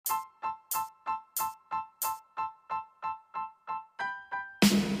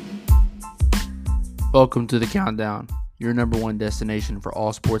Welcome to the Countdown, your number one destination for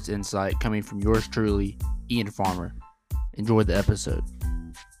all sports insight coming from yours truly, Ian Farmer. Enjoy the episode.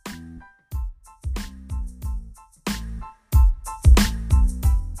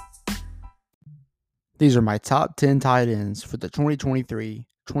 These are my top 10 tight ends for the 2023-24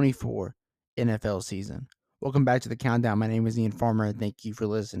 NFL season. Welcome back to the Countdown. My name is Ian Farmer, and thank you for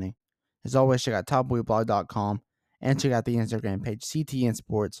listening. As always, check out topboyblog.com and check out the Instagram page CTN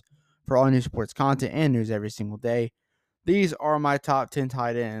Sports for all new sports content and news every single day. These are my top 10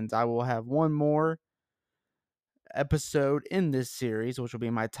 tight ends. I will have one more episode in this series, which will be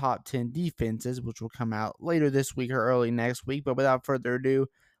my top 10 defenses, which will come out later this week or early next week. But without further ado,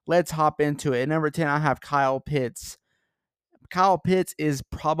 let's hop into it. At number 10, I have Kyle Pitts. Kyle Pitts is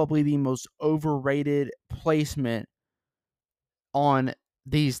probably the most overrated placement on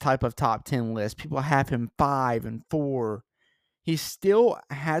these type of top 10 lists. People have him 5 and 4. He still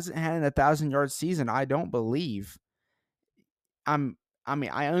hasn't had a 1,000-yard season, I don't believe. I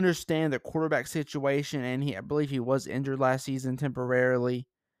understand the quarterback situation, and I believe he was injured last season temporarily.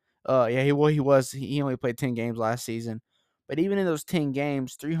 He was. He only played 10 games last season. But even in those 10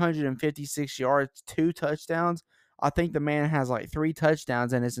 games, 356 yards, 2 touchdowns. I think the man has like 3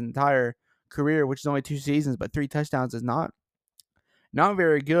 touchdowns in his entire career, which is only 2 seasons, but 3 touchdowns is not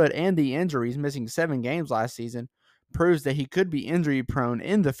very good. And the injuries, missing 7 games last season, proves that he could be injury prone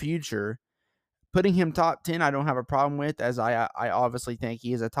in the future. Putting him top 10, I don't have a problem with, as I obviously think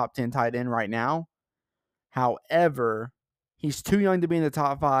he is a top 10 tight end right now. However, he's too young to be in the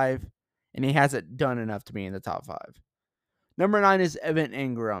top 5, and he hasn't done enough to be in the top 5. Number 9 is Evan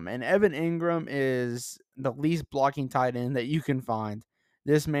Engram, and Evan Engram is the least blocking tight end that you can find.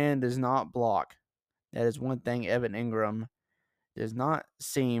 This man does not block. That is one thing Evan Engram does not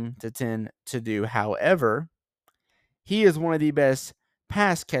seem to tend to do. However, he is one of the best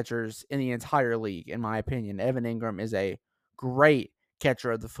pass catchers in the entire league, in my opinion. Evan Engram is a great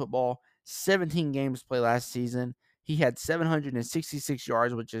catcher of the football. 17 games played last season. He had 766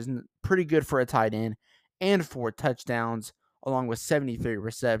 yards, which is pretty good for a tight end, and 4 touchdowns, along with 73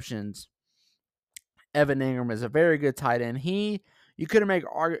 receptions. Evan Engram is a very good tight end. You could have made an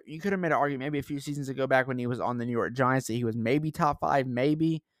argument maybe a few seasons ago back when he was on the New York Giants that he was maybe top 5,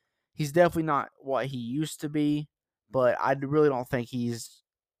 maybe. He's definitely not what he used to be, but I really don't think he's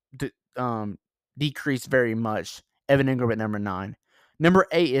decreased very much. Evan Engram at number 9. Number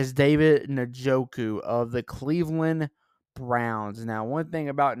 8 is David Njoku of the Cleveland Browns. Now, one thing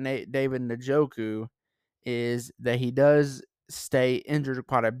about David Njoku is that he does stay injured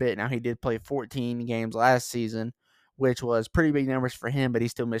quite a bit. Now, he did play 14 games last season, which was pretty big numbers for him, but he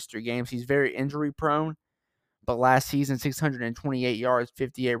still missed 3 games. He's very injury prone, but last season, 628 yards,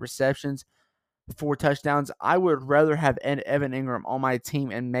 58 receptions, 4 touchdowns. I would rather have Evan Engram on my team,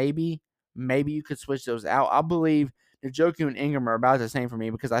 and maybe you could switch those out. I believe Njoku and Engram are about the same for me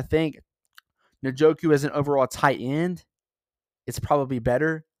because I think Njoku as an overall tight end, it's probably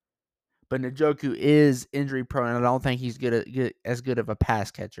better. But Njoku is injury prone, and I don't think he's as good of a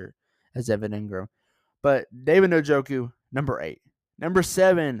pass catcher as Evan Engram. But David Njoku, number 8. Number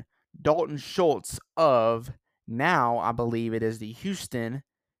 7, Dalton Schultz of, now I believe it is the Houston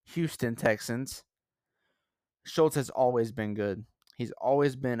Texans. Schultz has always been good. He's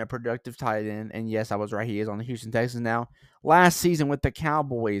always been a productive tight end, and yes, I was right. He is on the Houston Texans now. Last season with the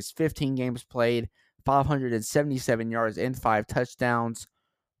Cowboys, 15 games played, 577 yards and 5 touchdowns.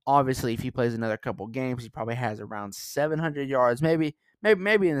 Obviously, if he plays another couple games, he probably has around 700 yards, maybe in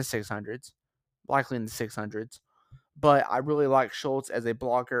the 600s, likely in the 600s. But I really like Schultz as a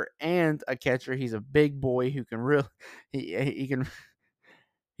blocker and a catcher. He's a big boy who can really he's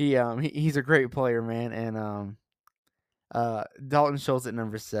a great player, man. And Dalton Schultz at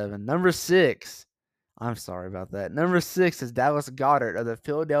number 7. Number 6, I'm sorry about that. Number 6 is Dallas Goedert of the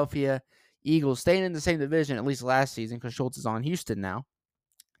Philadelphia Eagles, staying in the same division at least last season because Schultz is on Houston now.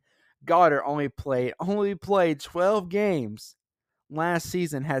 Goddard only played 12 games last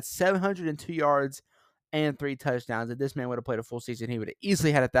season, had 702 yards and 3 touchdowns. If this man would have played a full season, he would have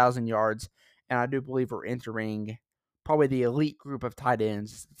easily had 1,000 yards. And I do believe we're entering probably the elite group of tight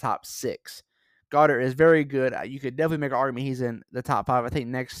ends, the top 6. Goddard is very good. You could definitely make an argument he's in the top 5. I think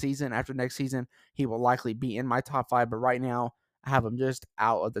after next season, he will likely be in my top 5. But right now, I have him just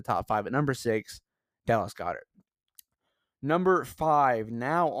out of the top 5. At number 6, Dallas Goedert. Number 5,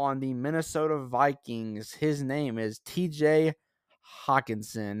 now on the Minnesota Vikings. His name is TJ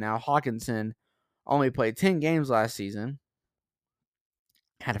Hockenson. Now, Hockenson only played 10 games last season,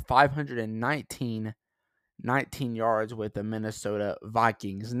 had 519 yards with the Minnesota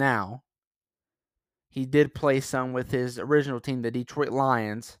Vikings. Now, he did play some with his original team, the Detroit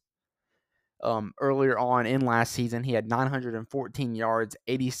Lions. Earlier on in last season, he had 914 yards,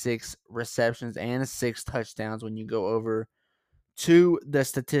 86 receptions, and 6 touchdowns when you go over to the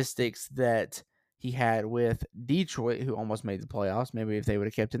statistics that he had with Detroit, who almost made the playoffs. Maybe if they would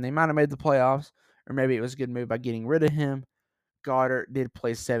have kept him, they might have made the playoffs, or maybe it was a good move by getting rid of him. Goddard did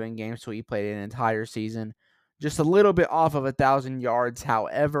play 7 games, so he played an entire season. Just a little bit off of 1,000 yards.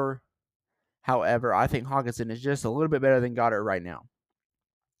 However, I think Hockenson is just a little bit better than Goddard right now.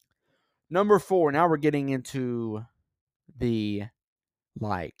 Number 4, now we're getting into the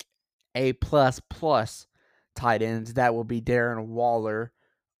A++ tight ends. That will be Darren Waller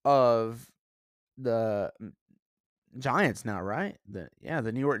of the Giants now, right? The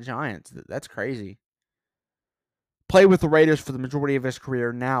New York Giants. That's crazy. Played with the Raiders for the majority of his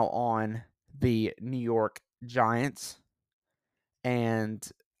career, now on the New York Giants. And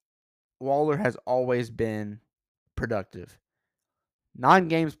Waller has always been productive. 9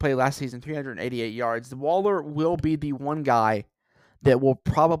 games played last season, 388 yards. Waller will be the one guy that will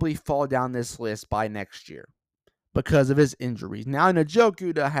probably fall down this list by next year because of his injuries. Now,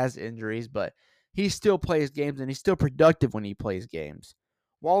 Njoku has injuries, but he still plays games, and he's still productive when he plays games.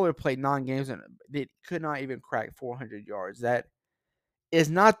 Waller played 9 games, and it could not even crack 400 yards. That is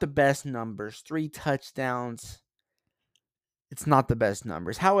not the best numbers. 3 touchdowns. It's not the best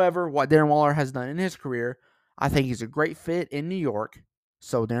numbers. However, what Darren Waller has done in his career, I think he's a great fit in New York.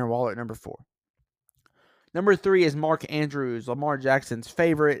 So Darren Waller at number 4. Number 3 is Mark Andrews, Lamar Jackson's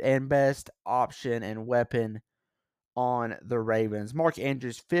favorite and best option and weapon on the Ravens. Mark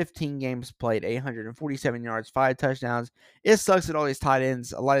Andrews, 15 games played, 847 yards, 5 touchdowns. It sucks that all these tight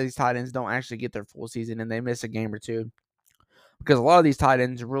ends, a lot of these tight ends don't actually get their full season and they miss a game or two. Because a lot of these tight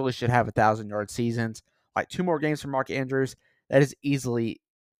ends really should have 1,000-yard seasons. Like 2 more games for Mark Andrews, that is easily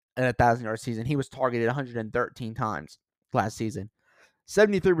an 1,000-yard season. He was targeted 113 times last season.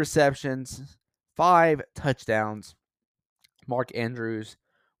 73 receptions, 5 touchdowns. Mark Andrews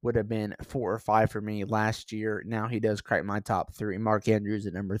would have been 4 or 5 for me last year. Now he does crack my top 3. Mark Andrews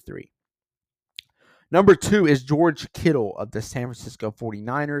at number 3. Number 2 is George Kittle of the San Francisco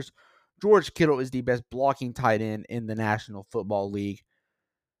 49ers. George Kittle is the best blocking tight end in the National Football League.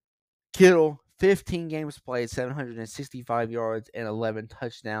 Kittle, 15 games played, 765 yards, and 11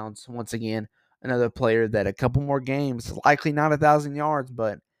 touchdowns. Once again, another player that a couple more games, likely not 1,000 yards,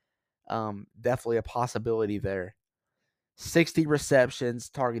 but definitely a possibility there. 60 receptions,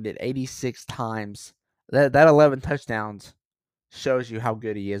 targeted 86 times. That 11 touchdowns shows you how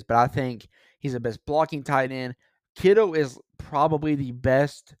good he is. But I think he's the best blocking tight end. Kittle is probably the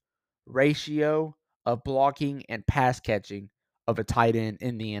best ratio of blocking and pass catching of a tight end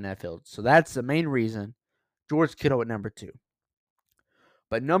in the NFL. So that's the main reason. George Kittle at number 2.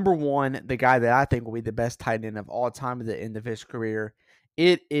 But number 1, the guy that I think will be the best tight end of all time at the end of his career,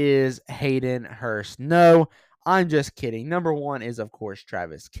 it is Hayden Hurst. No, I'm just kidding. Number 1 is, of course,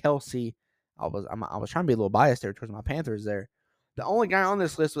 Travis Kelce. I was trying to be a little biased there towards my Panthers there. The only guy on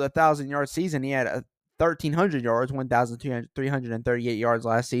this list with a 1,000-yard season, he had 1,300 yards, 1,338 yards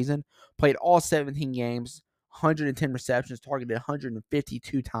last season. Played all 17 games, 110 receptions, targeted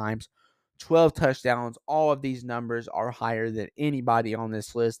 152 times, 12 touchdowns. All of these numbers are higher than anybody on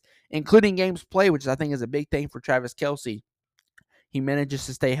this list, including games played, which I think is a big thing for Travis Kelce. He manages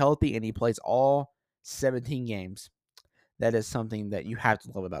to stay healthy, and he plays all 17 games. That is something that you have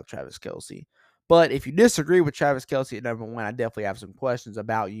to love about Travis Kelce. But if you disagree with Travis Kelce at number 1, I definitely have some questions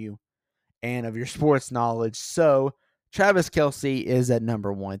about you and of your sports knowledge. So Travis Kelce is at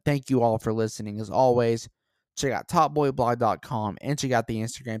number 1. Thank you all for listening. As always, check out topboyblog.com and check out the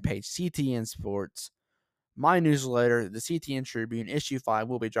Instagram page, CTN Sports. My newsletter, the CTN Tribune, issue 5,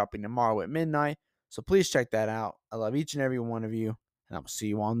 will be dropping tomorrow at midnight. So please check that out. I love each and every one of you, and I will see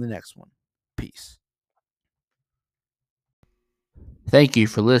you on the next one. Peace. Thank you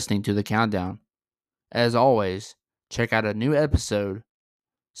for listening to the countdown. As always, check out a new episode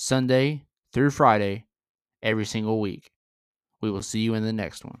Sunday through Friday every single week. We will see you in the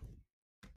next one.